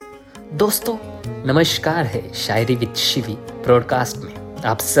दोस्तों नमस्कार है शायरी विद शिवी ब्रॉडकास्ट में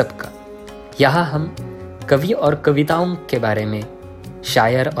आप सबका। यहाँ हम कवि और कविताओं के बारे में,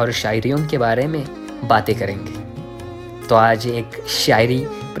 शायर और शायरियों के बारे में बातें करेंगे। तो आज एक शायरी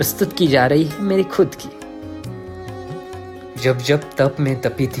प्रस्तुत की जा रही है मेरी खुद की। जब जब तप में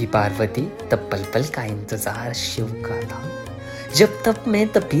तपी थी पार्वती, तब पल पल का इंतजार शिव का था। जब तप में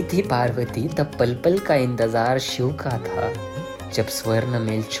तपी थी पार्वती, तब पल पल का इंतजार शिव का था। जब स्वर्ण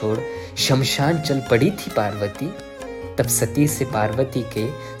मेल छोड़ शमशान चल पड़ी थी पार्वती, तब सती से पार्वती के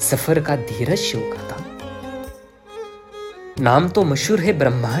सफर का धीरज शिव का था। नाम तो मशहूर है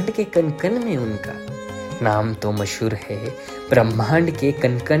ब्रह्मांड के कण कण में उनका, नाम तो मशहूर है ब्रह्मांड के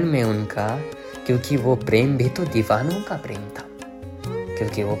कण कण में उनका, क्योंकि वो प्रेम भी तो दीवानों का प्रेम था,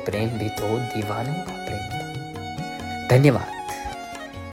 क्योंकि वो प्रेम भी तो दीवानों का प्रेम था। धन्यवाद।